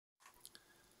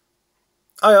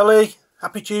Hi Ollie,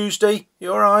 happy Tuesday,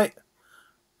 you alright?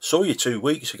 Saw you 2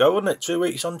 weeks ago, wasn't it? 2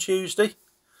 weeks on Tuesday.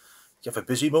 You have a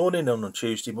busy morning on a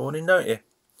Tuesday morning, don't you?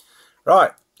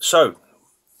 Right, so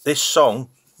this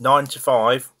song, 9 to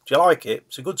 5, do you like it?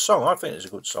 It's a good song, I think it's a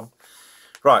good song.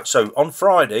 Right, so on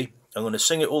Friday, I'm going to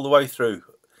sing it all the way through.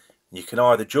 You can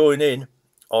either join in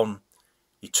on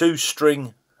your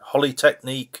 2-string Holly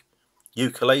Technique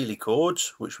ukulele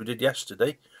chords, which we did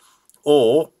yesterday,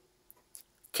 or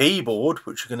keyboard,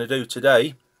 which we're going to do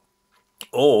today,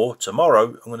 or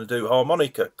tomorrow I'm going to do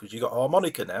harmonica, because you've got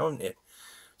harmonica now, haven't you?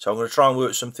 So I'm going to try and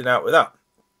work something out with that.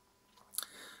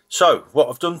 So what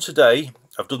I've done today,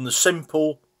 I've done the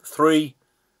simple 3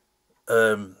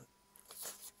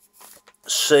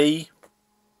 C,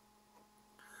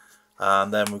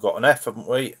 and then we've got an F, haven't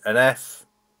we? An F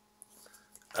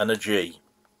and a G.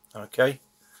 Okay,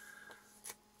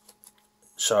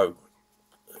 so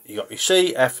you got your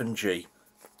C, F and G.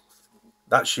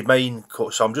 That's your main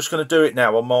chord. So I'm just going to do it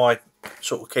now on my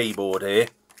sort of keyboard here,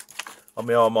 on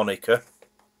my harmonica.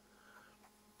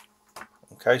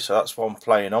 Okay, so that's what I'm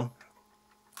playing on.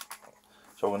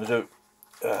 So I'm going to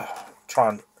do, try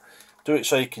and do it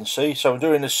so you can see. So I'm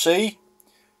doing a C,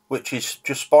 which is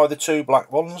just by the 2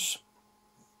 black ones.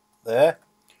 There.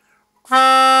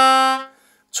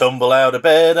 Tumble out of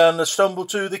bed and I stumble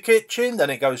to the kitchen. Then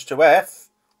it goes to F,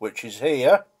 which is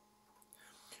here.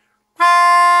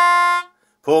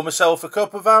 Pour myself a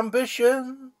cup of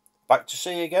ambition. Back to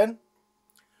C again.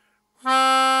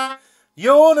 Yawn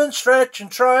and stretch and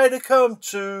try to come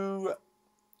to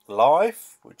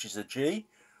life, which is a G.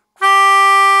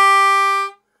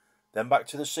 Then back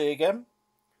to the C again.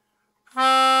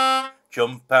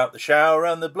 Jump out the shower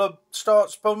and the blood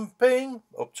starts pumping.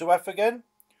 Up to F again.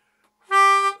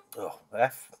 Oh,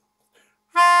 F.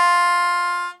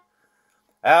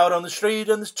 Out on the street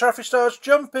and the traffic starts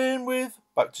jumping with.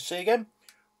 Back to C again.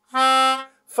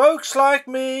 Folks like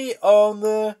me on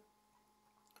the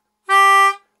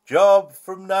job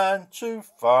from 9 to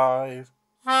 5.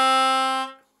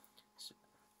 And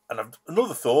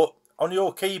another thought, on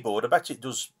your keyboard, I bet it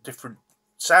does different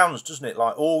sounds, doesn't it?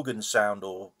 Like organ sound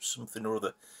or something or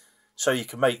other. So you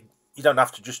can make, you don't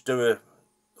have to just do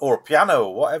or a piano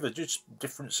or whatever, just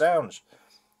different sounds.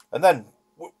 And then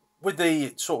with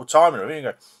the sort of timing, you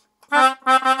go.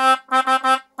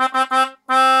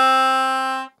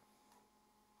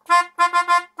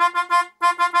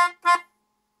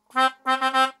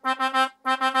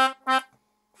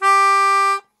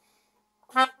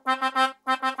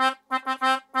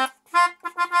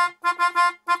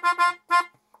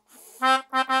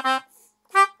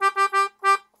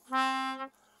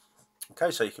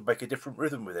 Okay, so you can make a different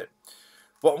rhythm with it.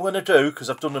 What I'm going to do, because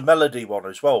I've done a melody one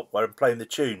as well, where I'm playing the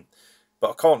tune,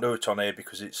 but I can't do it on here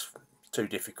because it's too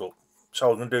difficult.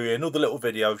 So I'm going to do another little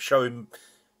video showing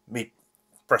me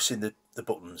pressing the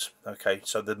buttons. Okay,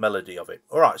 so the melody of it.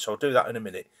 Alright, so I'll do that in a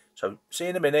minute. So see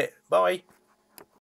you in a minute. Bye.